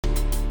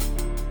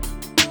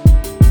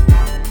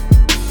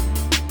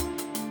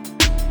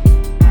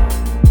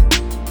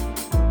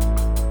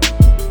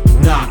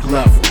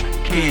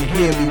can't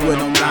hear me when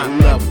I'm not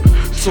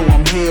level. So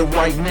I'm here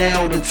right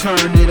now to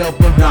turn it up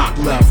a knock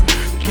level.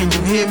 Can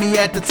you hear me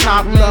at the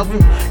top level?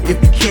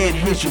 If you can't,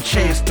 here's your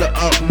chance to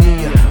up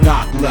me a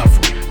knock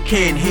level.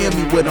 Can't hear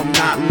me when I'm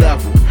not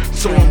level.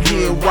 So I'm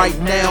here right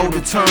now to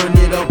turn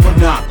it up a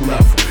knock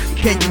level.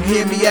 Can you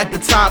hear me at the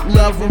top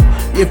level?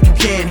 If you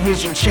can't,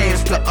 here's your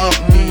chance to up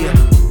me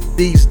a.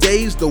 These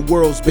days the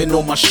world's been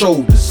on my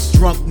shoulders.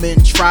 Drunk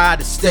men try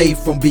to stay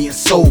from being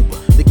sober.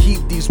 They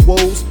keep these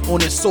woes on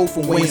their soul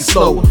from weighing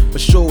slower.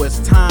 But sure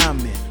as time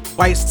and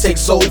vice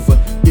takes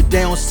over, you're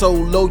down so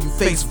low you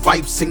face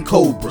vipes and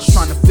cobras.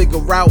 Trying to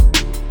figure out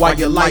why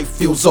your life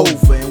feels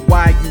over, and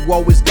why you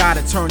always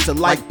gotta turn to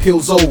like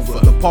pills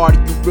over. The party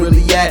you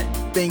really at,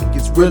 think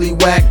it's really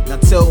whack. Now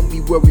tell me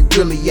where we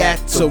really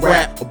at to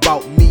rap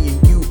about me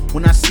and you,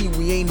 when I see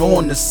we ain't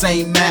on the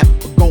same map.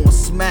 We're going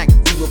smack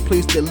to a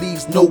place that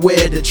leaves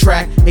nowhere to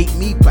track. Hate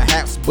me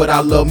perhaps, but I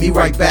love me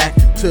right back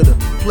to the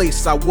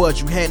place I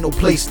was. You had no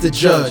place to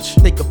judge.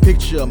 Take a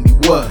picture of me,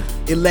 what?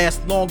 It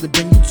lasts longer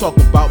than you talk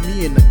about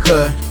me in the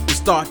cut. You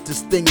start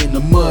this thing in the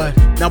mud,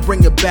 now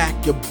bring it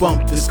back. You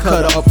bump this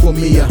cut up for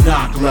me a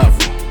knock level.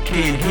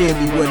 Can't hear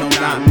me when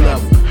I'm not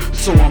level.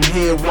 So I'm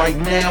here right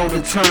now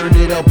to turn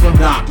it up a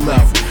knock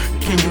level.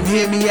 Can you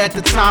hear me at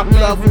the top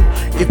level?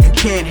 If you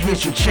can't,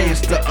 here's your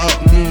chance to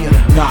up me a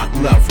knock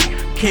level.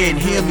 Can't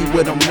hear me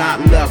when I'm not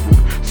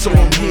level. So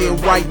I'm here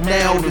right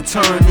now to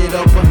turn it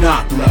up a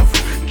knock level.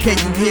 Can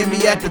you hear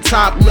me at the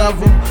top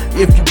level?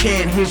 If you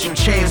can't, here's your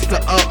chance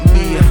to up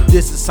me.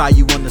 This is how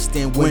you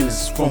understand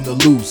winners from the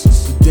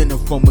losers. The dinner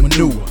from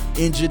manure,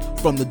 injured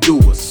from the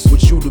doers.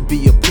 With you to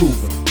be a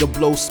prover. You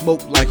blow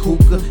smoke like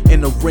hookah,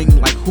 in the ring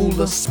like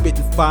hula,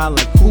 spitting fire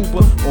like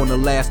Hooper. On the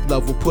last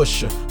level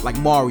pusher, like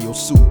Mario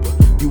Super.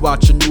 You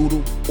out your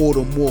noodle,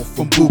 order more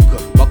from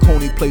Buka.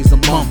 Marconi plays a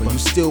mamba, you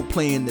still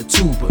playing the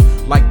tuba.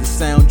 Like the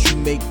sound you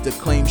make, the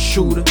claim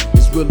shooter.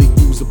 It's really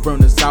user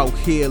burners out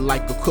here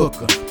like a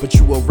cooker. But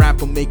you a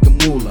rapper making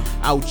moolah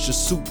out your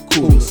soup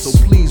cooler. So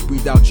please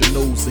breathe out your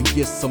nose and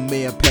get some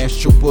air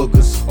past your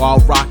boogers, or I'll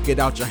rock it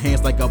out your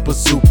hands like a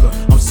bazooka.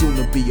 I'm soon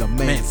to be a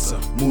Mansa,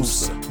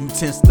 Musa. You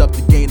tensed up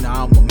the game,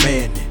 now I'm a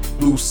man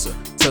and looser.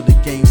 Till the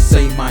game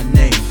say my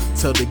name,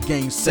 till the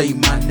game say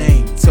my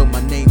name, till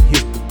my name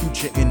hits the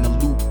future in the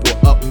loop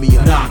or up me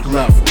a knock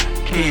level.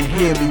 Can't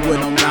hear me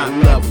when I'm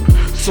not level.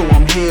 So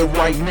I'm here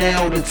right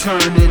now to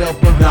turn it up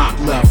a knock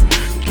level.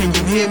 Can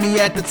you hear me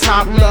at the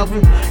top level?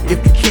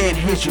 If you can't,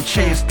 here's your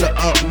chance to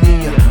up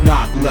me a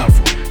knock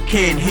level.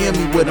 Can't hear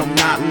me when I'm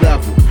not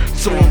level.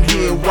 So I'm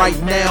here right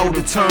now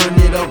to turn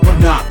it up a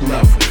knock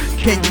level.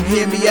 Can you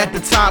hear me at the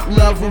top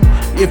level?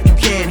 If you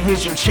can't,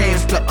 here's your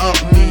chance to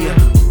up me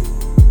a